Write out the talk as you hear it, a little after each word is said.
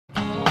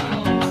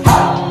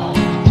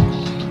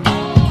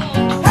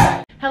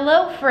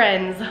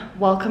friends,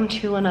 welcome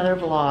to another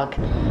vlog.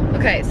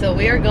 Okay, so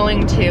we are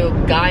going to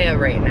Gaia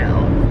right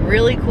now.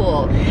 Really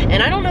cool.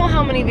 And I don't know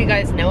how many of you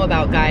guys know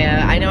about Gaia.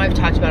 I know I've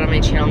talked about it on my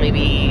channel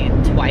maybe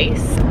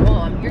twice.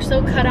 Mom, you're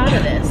so cut out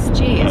of this.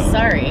 Jeez,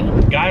 sorry.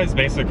 Gaia is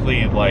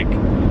basically like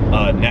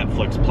a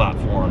Netflix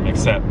platform,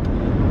 except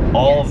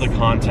all of the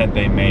content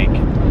they make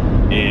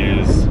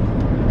is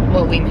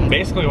what we make.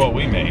 Basically what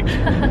we make. You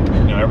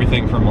know,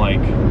 everything from like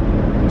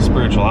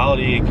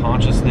spirituality,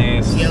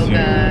 consciousness,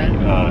 yoga,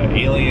 to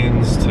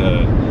aliens,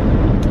 to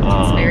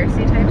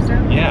conspiracy type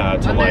stuff. Yeah,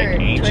 to on like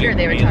their ancient Twitter,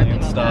 they were alien talking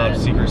about stuff,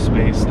 that. secret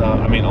space stuff.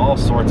 I mean, all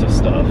sorts of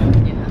stuff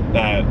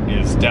that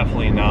is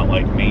definitely not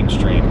like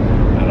mainstream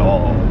at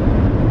all.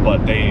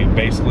 But they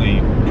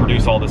basically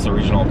produce all this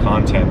original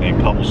content. They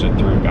publish it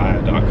through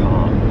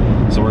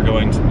Gaia.com. So we're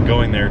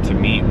going there to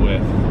meet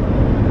with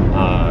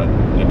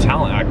the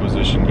talent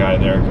acquisition guy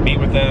there, meet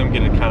with them,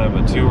 get a kind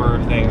of a tour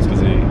of things,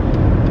 because they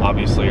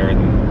obviously are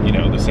in, you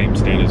know, the same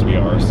state as we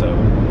are. So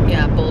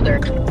yeah, Boulder.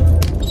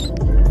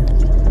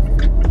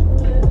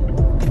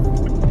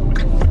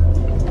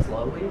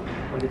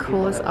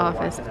 Coolest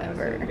office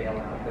ever.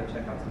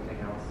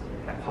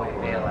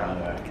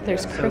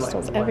 There's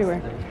crystals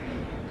everywhere.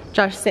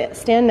 Josh,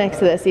 stand next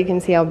to this so you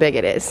can see how big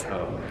it is.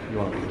 you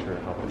want a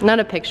picture? Not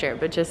a picture,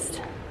 but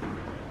just,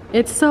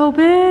 it's so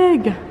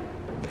big.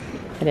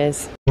 It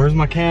is. Where's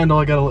my candle?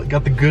 I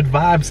got the good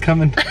vibes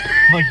coming.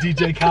 Like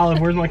DJ Khaled,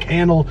 where's my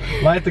candle?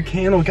 Light the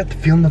candle, got the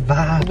feeling the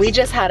vibes. We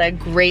just had a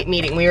great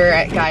meeting. We were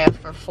at Gaia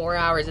for 4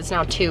 hours. It's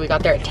now 2. We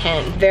got there at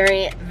 10.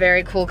 Very,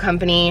 very cool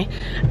company.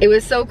 It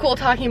was so cool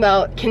talking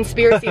about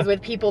conspiracies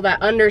with people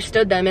that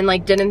understood them and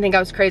like didn't think I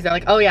was crazy. They're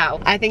like, oh yeah,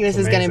 I think this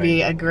is gonna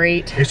be a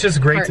great It's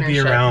just great to be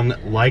around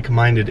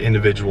like-minded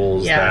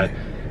individuals that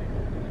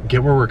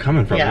get where we're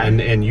coming from.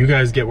 And you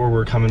guys get where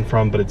we're coming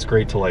from, but it's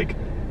great to like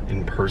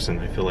in person.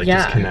 I feel like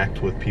just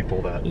connect with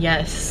people that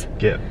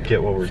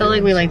get what we're doing. I feel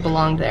like we like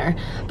belonged there.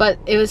 But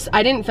it was,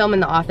 I didn't film in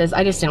the office.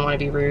 I just didn't want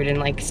to be rude and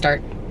like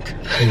start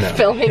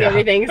filming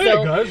everything. Hey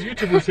guys,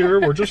 YouTubers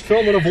here. We're just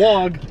filming a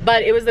vlog.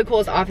 But it was the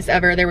coolest office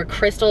ever. There were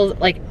crystals,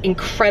 like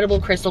incredible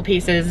crystal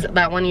pieces.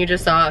 That one you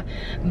just saw,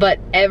 but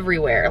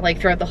everywhere, like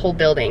throughout the whole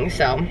building.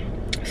 So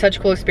such a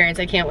cool experience.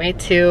 I can't wait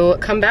to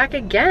come back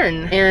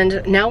again.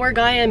 And now we're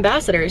Gaia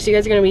ambassadors. So you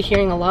guys are gonna be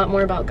hearing a lot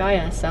more about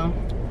Gaia. So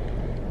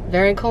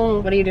very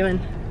cool. What are you doing?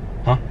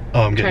 Huh?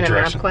 Oh, I'm getting trying to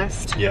direction. map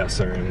quest? Yeah,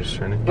 sorry, I'm just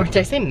trying to. Or did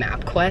I say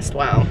map quest?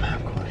 Wow.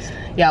 Map quest.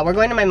 Yeah, we're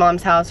going to my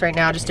mom's house right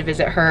now just to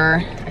visit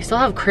her. I still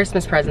have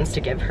Christmas presents to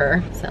give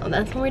her, so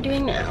that's what we're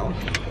doing now.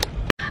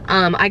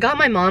 I got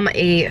my mom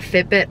a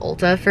Fitbit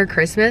Ultra for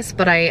Christmas,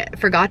 but I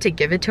forgot to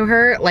give it to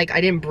her. Like,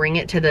 I didn't bring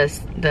it to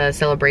the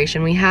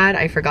celebration we had.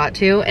 I forgot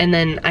to, and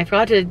then I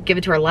forgot to give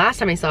it to her last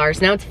time I saw her.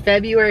 So now it's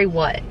February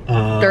what?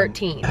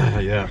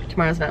 13th. Yeah.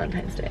 Tomorrow's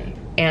Valentine's Day.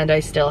 And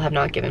I still have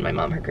not given my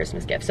mom her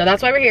Christmas gift. So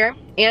that's why we're here.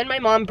 And my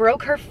mom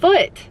broke her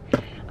foot.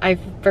 I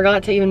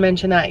forgot to even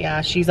mention that.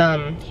 Yeah, she's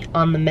on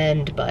the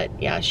mend, but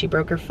yeah, she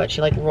broke her foot.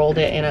 She like rolled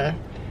it in a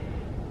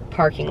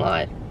parking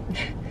lot.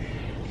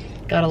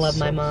 Gotta love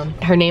my mom.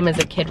 Her name as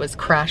a kid was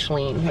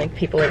Crashleen. Like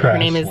people, like, her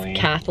name is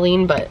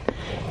Kathleen, but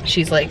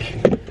she's like,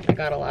 I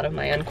got a lot of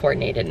my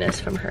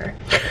uncoordinatedness from her.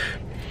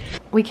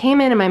 We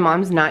came in and my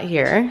mom's not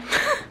here.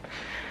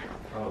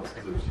 Oh, it's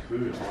 'cause there's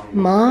food on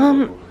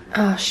Mom,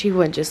 oh, she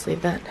would just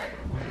leave that.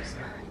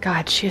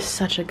 God, she has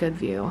such a good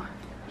view.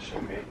 Is she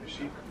making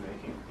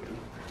food?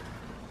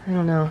 I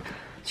don't know.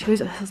 She always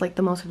has like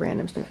the most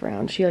random stuff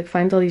around. She like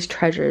finds all these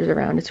treasures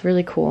around. It's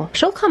really cool.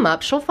 She'll come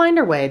up. She'll find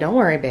her way. Don't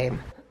worry, babe.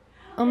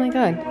 Oh my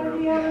God.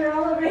 Oh,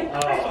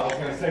 I was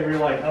gonna say, we were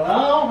like,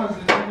 hello?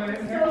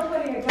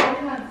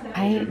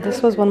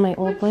 This was one of my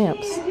old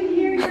lamps. I could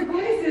hear your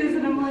voices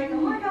and I'm like, oh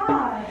my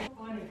God.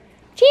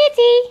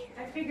 Chitty!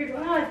 I figured,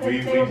 well,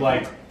 We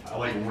like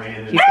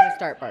ran He's gonna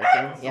start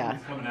barking, yeah.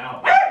 coming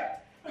out.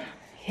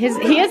 He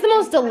has the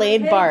most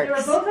delayed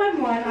barks. They were both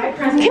on one. I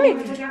pressed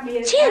it. Look at me.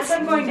 As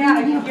I'm going down,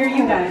 I can hear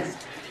you guys.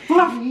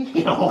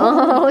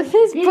 Oh, it's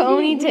his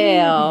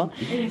ponytail.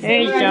 He's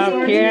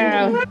so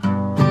cute.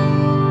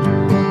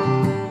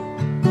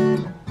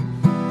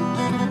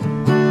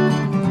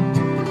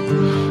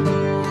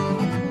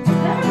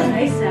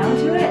 Sound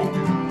to it.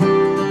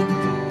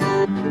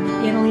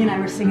 Annalie and I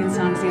were singing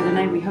songs the other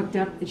night. We hooked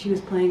up and she was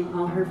playing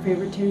all her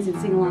favorite tunes and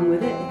sing along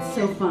with it. It's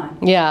so fun.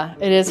 Yeah,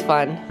 it is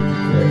fun.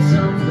 It's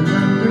something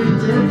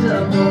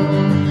unpredictable,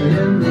 but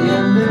in the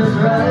end is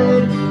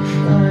right.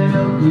 I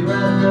hope you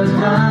had the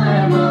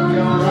time of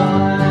your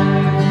life.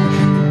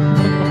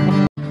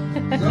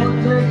 So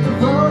take the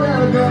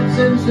photographs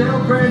and still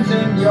print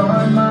in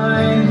your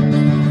mind.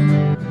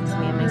 It's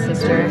me and my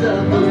sister.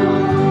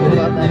 I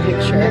love that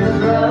picture.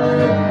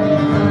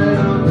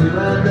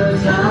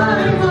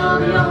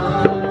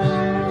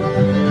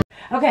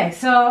 Okay,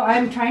 so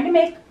I'm trying to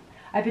make,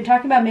 I've been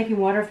talking about making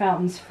water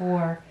fountains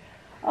for,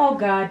 oh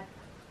God,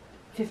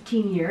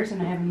 15 years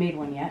and I haven't made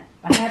one yet.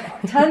 I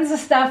have tons of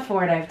stuff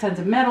for it. I have tons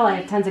of metal, I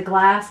have tons of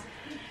glass,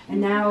 And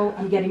now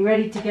I'm getting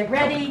ready to get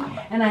ready,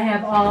 and I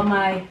have all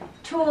my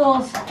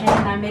tools, and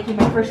I'm making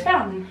my first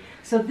fountain.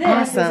 So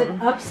this is an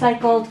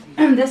upcycled,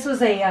 this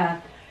was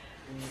a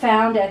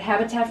found at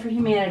Habitat for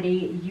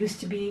Humanity. It used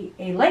to be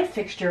a light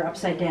fixture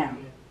upside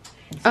down.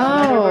 So in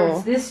other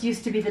words, this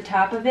used to be the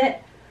top of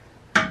it.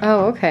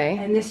 Oh, okay.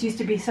 And this used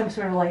to be some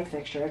sort of light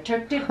fixture. I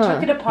took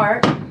it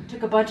apart,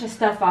 took a bunch of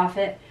stuff off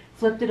it,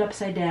 flipped it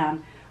upside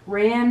down,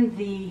 ran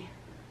the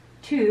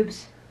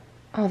tubes.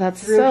 Oh,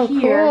 that's through so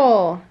here.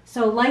 cool.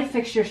 So light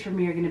fixtures for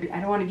me are going to be, I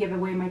don't want to give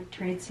away my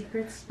trade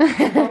secrets. So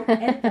don't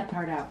edit that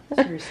part out,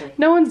 seriously.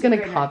 No one's going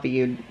to copy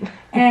you.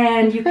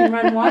 And you can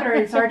run water,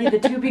 and it's already, the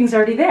tubing's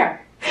already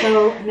there.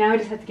 So now I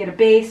just have to get a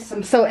base,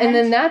 some cement. And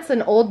then that's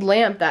an old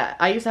lamp that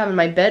I used to have in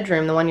my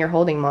bedroom, the one you're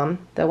holding,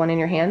 Mom. The one in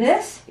your hand.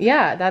 This?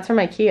 Yeah, that's from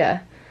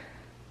IKEA.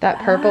 That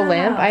purple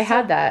lamp, I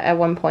had that at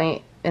one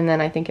point, and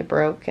then I think it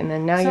broke, and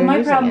then now you're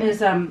using it. So my problem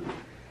is,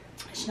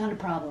 it's not a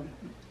problem.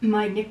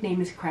 My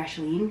nickname is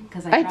Crashleen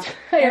because I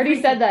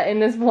already said that in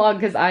this vlog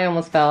because I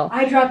almost fell.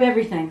 I drop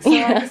everything. So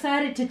I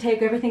decided to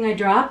take everything I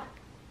drop,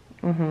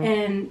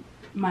 and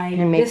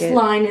this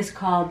line is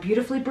called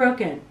Beautifully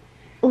Broken.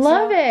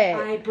 Love it.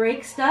 I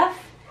break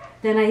stuff,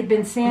 then I've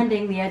been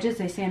sanding the edges.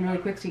 They sand really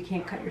quick so you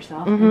can't cut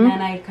yourself. And then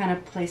I kind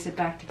of place it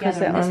back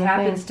together. And this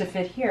happens to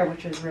fit here,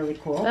 which is really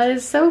cool. That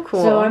is so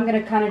cool. So I'm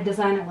going to kind of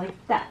design it like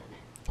that.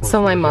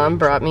 So my mom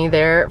brought me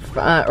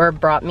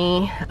brought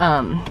me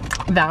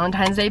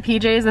Valentine's Day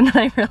PJs, and then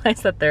I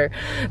realized that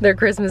they're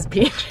Christmas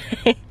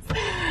PJs.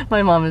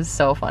 My mom is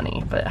so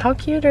funny, but how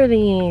cute are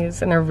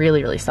these? And they're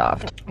really, really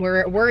soft.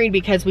 We're worried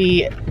because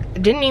we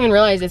didn't even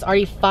realize it's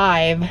already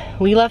 5.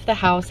 We left the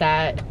house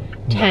at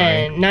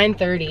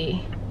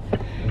 9:30.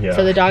 Yeah.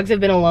 So the dogs have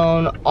been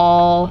alone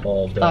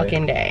all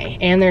fucking day.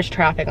 And there's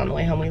traffic on the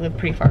way home. We live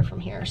pretty far from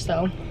here,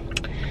 so.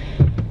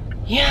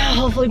 Yeah,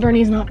 hopefully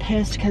Bernie's not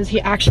pissed because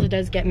he actually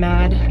does get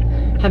mad.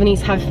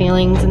 Havanese have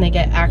feelings and they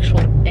get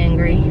actual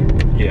angry.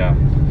 Yeah.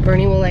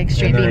 Bernie will like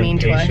straight be mean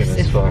to us.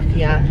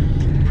 Yeah.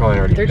 Probably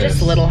already They're pissed.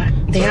 Just little,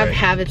 they have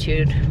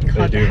habitude.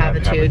 Call it the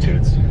habitude.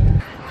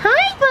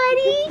 Hi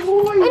buddy!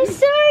 I'm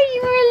sorry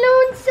you were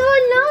alone so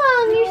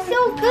long. You're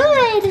so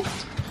good.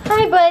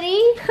 Hi buddy.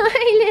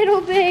 Hi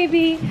little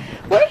baby.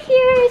 We're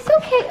here, it's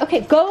okay.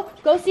 Okay,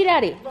 go see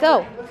daddy,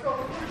 go.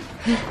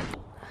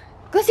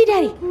 Go see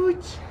daddy.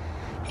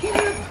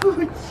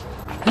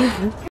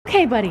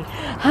 Okay, buddy.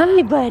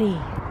 Hi, buddy.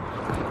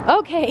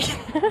 Okay.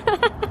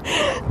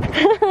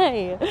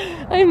 Hi.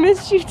 I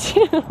missed you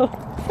too.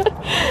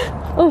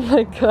 Oh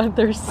my god,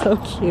 they're so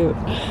cute.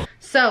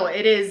 So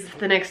it is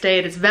the next day.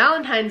 It is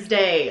Valentine's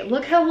Day.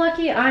 Look how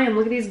lucky I am.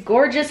 Look at these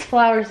gorgeous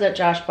flowers that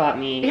Josh bought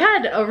me. We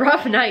had a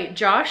rough night.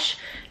 Josh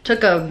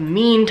took a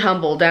mean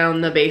tumble down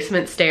the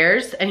basement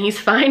stairs, and he's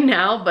fine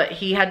now, but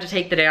he had to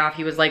take the day off.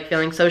 He was like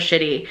feeling so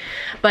shitty,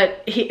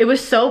 but it was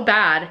so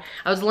bad.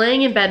 I was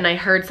laying in bed and I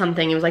heard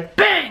something. It was like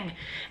bang,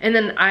 and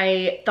then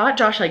I thought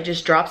Josh like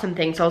just dropped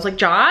something, so I was like,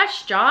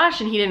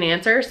 Josh, and he didn't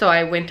answer. So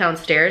I went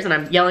downstairs and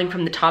I'm yelling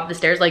from the top of the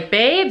stairs like,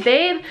 babe,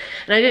 and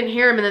I didn't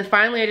hear him. And then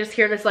finally I just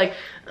hear this like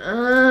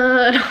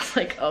and I was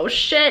like, oh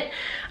shit.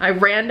 I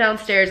ran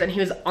downstairs and he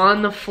was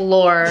on the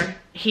floor.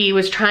 He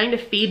was trying to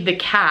feed the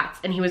cats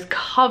and he was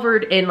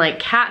covered in like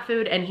cat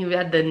food and he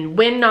had the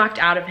wind knocked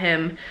out of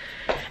him.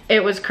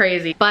 It was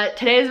crazy. But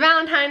today is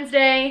Valentine's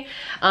Day.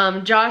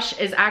 Josh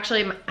is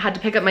actually had to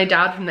pick up my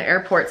dad from the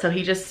airport, so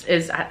he just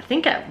is, I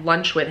think, at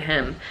lunch with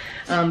him.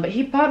 But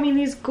he bought me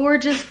these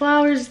gorgeous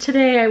flowers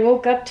today. I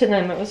woke up to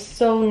them. It was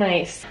so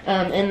nice.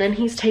 And then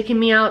he's taking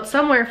me out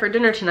somewhere for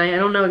dinner tonight. I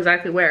don't know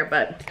exactly where,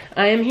 but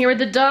I am here with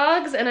the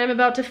dogs and I'm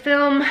about to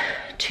film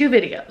 2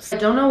 videos. I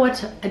don't know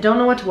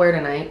what to wear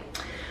tonight.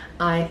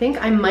 I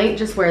think I might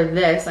just wear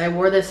this. I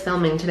wore this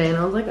filming today and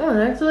I was like, oh,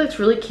 that actually looks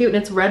really cute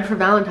and it's red for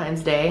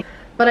Valentine's Day.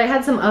 But I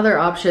had some other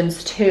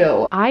options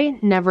too. I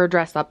never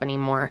dress up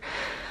anymore.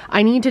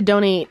 I need to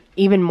donate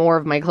even more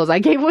of my clothes. I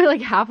gave away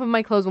like half of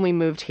my clothes when we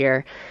moved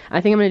here.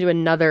 I think I'm gonna do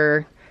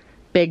another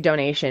big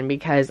donation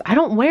because I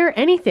don't wear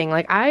anything.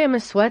 Like, I am a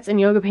sweats and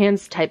yoga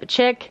pants type of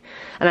chick,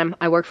 and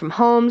I work from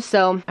home.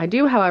 So I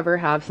do, however,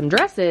 have some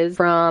dresses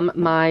from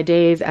my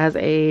days as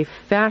a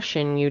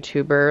fashion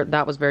YouTuber.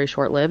 That was very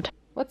short-lived.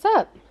 What's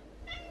up?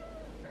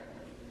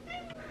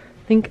 I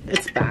think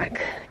it's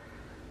back.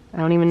 I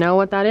don't even know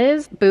what that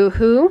is.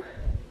 Boo-hoo.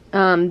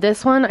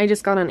 This one I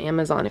just got on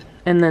Amazon.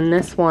 And then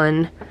this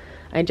one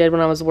I did when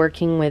I was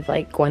working with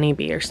like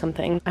Gabee or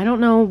something. I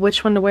don't know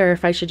which one to wear,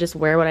 if I should just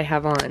wear what I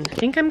have on. I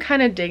think I'm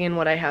kind of digging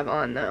what I have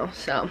on though.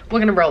 So we're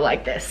gonna roll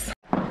like this.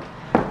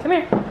 Come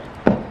here.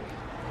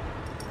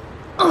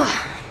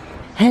 Oh.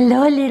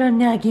 Hello, little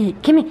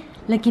nugget. Come here.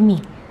 Look at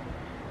me.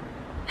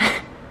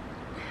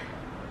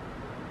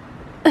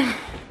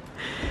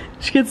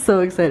 She gets so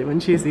excited when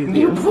she sees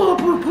you.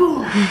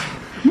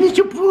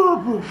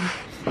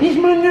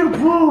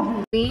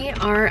 We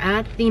are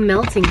at the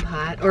melting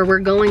pot, or we're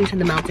going to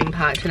the melting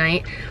pot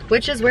tonight,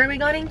 which is where we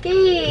got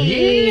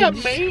engaged. Yeah,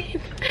 man.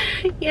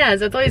 Yeah,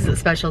 so it's always a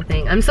special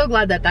thing. I'm so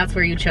glad that that's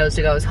where you chose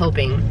to go. I was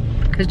hoping,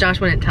 because because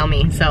Josh wouldn't tell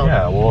me, so.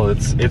 Yeah, well,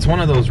 it's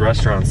one of those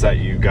restaurants that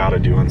you gotta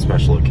do on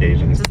special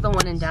occasions. This is the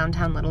one in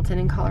downtown Littleton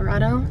in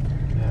Colorado.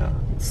 Yeah.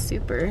 It's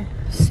super,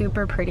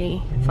 super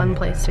pretty, fun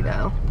place to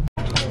go.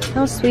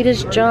 How sweet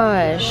is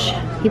Josh?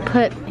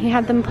 He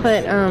had them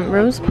put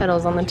rose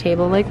petals on the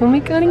table like when we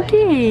got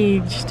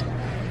engaged.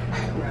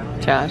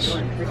 Josh,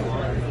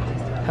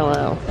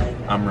 hello.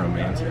 I'm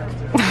romantic.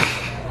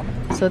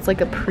 So it's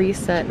like a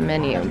preset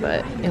menu,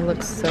 but it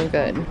looks so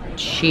good.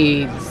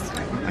 Cheese.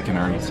 I can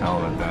already tell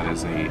that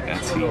is a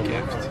Etsy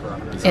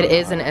gift. It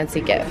is an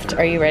Etsy gift.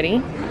 Are you ready?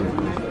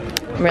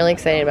 I'm really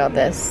excited about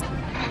this.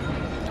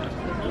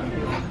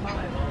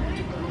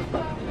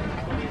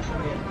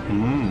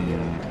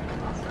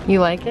 You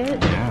like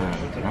it?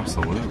 Yeah,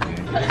 absolutely.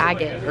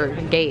 Agate or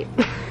gate.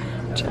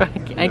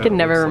 I can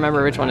never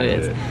remember which one it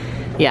is.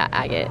 Yeah,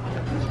 agate.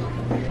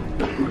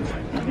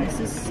 This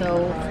is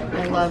so,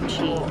 I love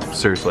cheese.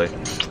 Seriously,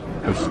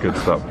 this is good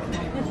stuff.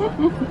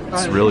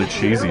 It's really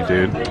cheesy,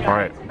 dude. All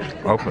right,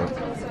 open it.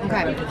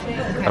 Okay.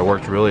 I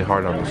worked really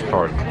hard on this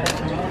card.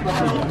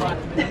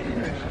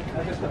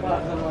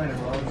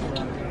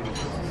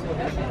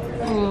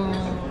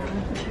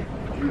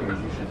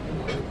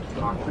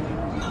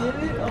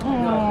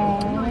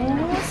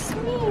 Oh,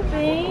 sweet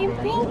babe,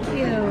 thank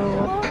you.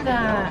 Love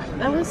that.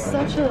 That was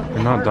such a.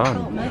 You're not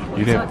done.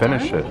 You didn't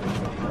finish it.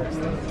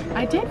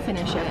 I did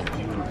finish it.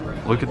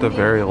 Look at the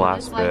very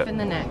last This life bit. and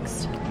the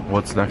next.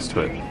 What's next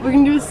to it? We're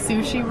gonna do a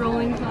sushi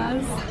rolling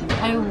class.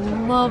 I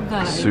love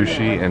that.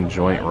 Sushi and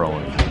joint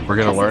rolling. We're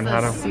gonna learn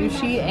how to.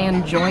 Sushi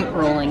and joint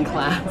rolling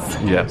class.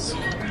 Yes.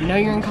 You know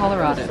you're in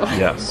Colorado.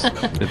 Yes.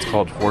 It's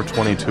called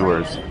 420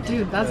 Tours.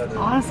 Dude, that's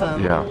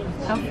awesome. Yeah.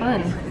 How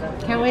fun.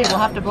 Can't wait, we'll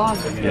have to vlog.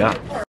 Yeah.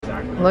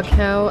 Look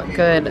how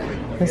good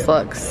this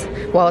looks.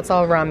 Well, it's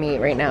all raw meat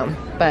right now,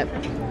 but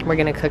we're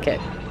gonna cook it.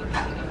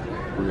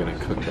 We're gonna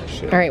cook that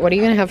shit. All right, what are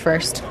you gonna have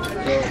first?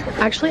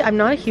 Actually, I'm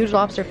not a huge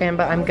lobster fan,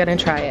 but I'm gonna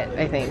try it,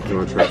 I think. You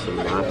wanna try some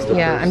lobster?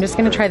 Yeah, first? I'm just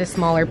gonna try the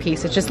smaller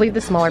pieces. Just leave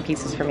the smaller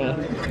pieces for me.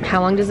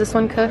 How long does this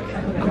one cook?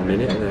 A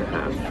minute and a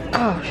half.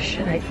 Oh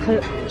shit,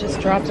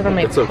 just dropped it on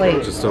my It's okay,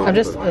 plate. just don't I'll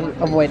just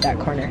avoid that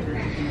corner.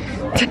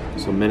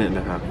 So a minute and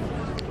a half.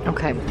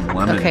 Okay.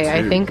 Lemon Okay,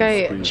 I too. think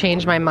I Sweet.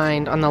 changed my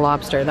mind on the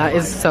lobster. That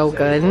is so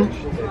good.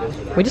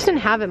 We just didn't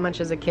have it much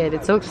as a kid.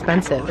 It's so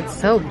expensive. It's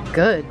so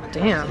good.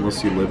 Damn.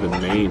 Unless you live in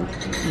Maine.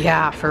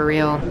 Yeah, for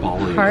real.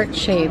 Bali.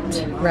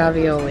 Heart-shaped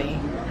ravioli.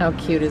 How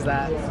cute is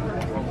that?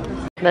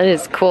 That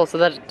is cool. So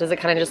that does it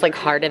kind of just like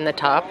harden the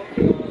top?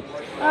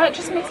 It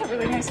just makes it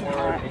really nice and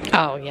hot.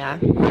 Oh yeah.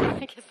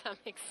 I guess that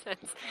makes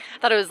sense. I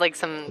thought it was like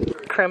some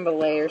creme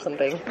brulee or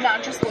something. No,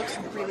 it just looks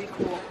really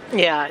cool.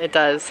 Yeah, it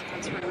does.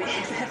 It's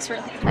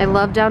really I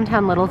love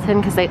downtown Littleton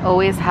because they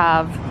always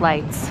have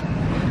lights,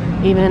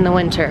 even in the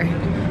winter.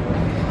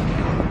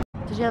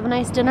 Did you have a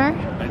nice dinner?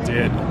 I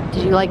did.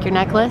 Did you like your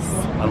necklace?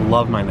 I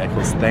love my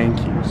necklace. Thank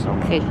you so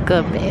much. Okay,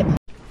 good, babe.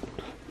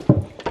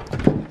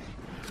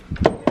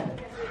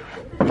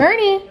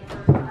 Bernie!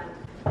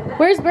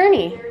 Where's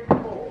Bernie?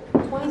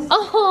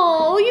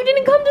 Oh, you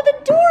didn't come to the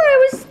door.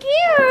 I was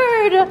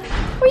scared.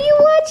 Were you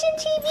watching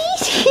TV?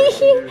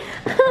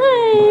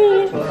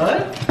 Hi.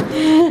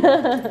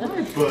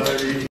 Hi,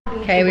 buddy.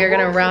 Okay, we are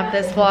gonna wrap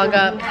this vlog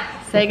up.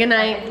 Say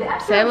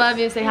goodnight. Say I love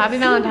you. Say happy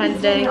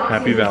Valentine's Day.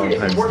 Happy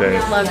Valentine's Day.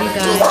 Love you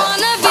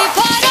guys.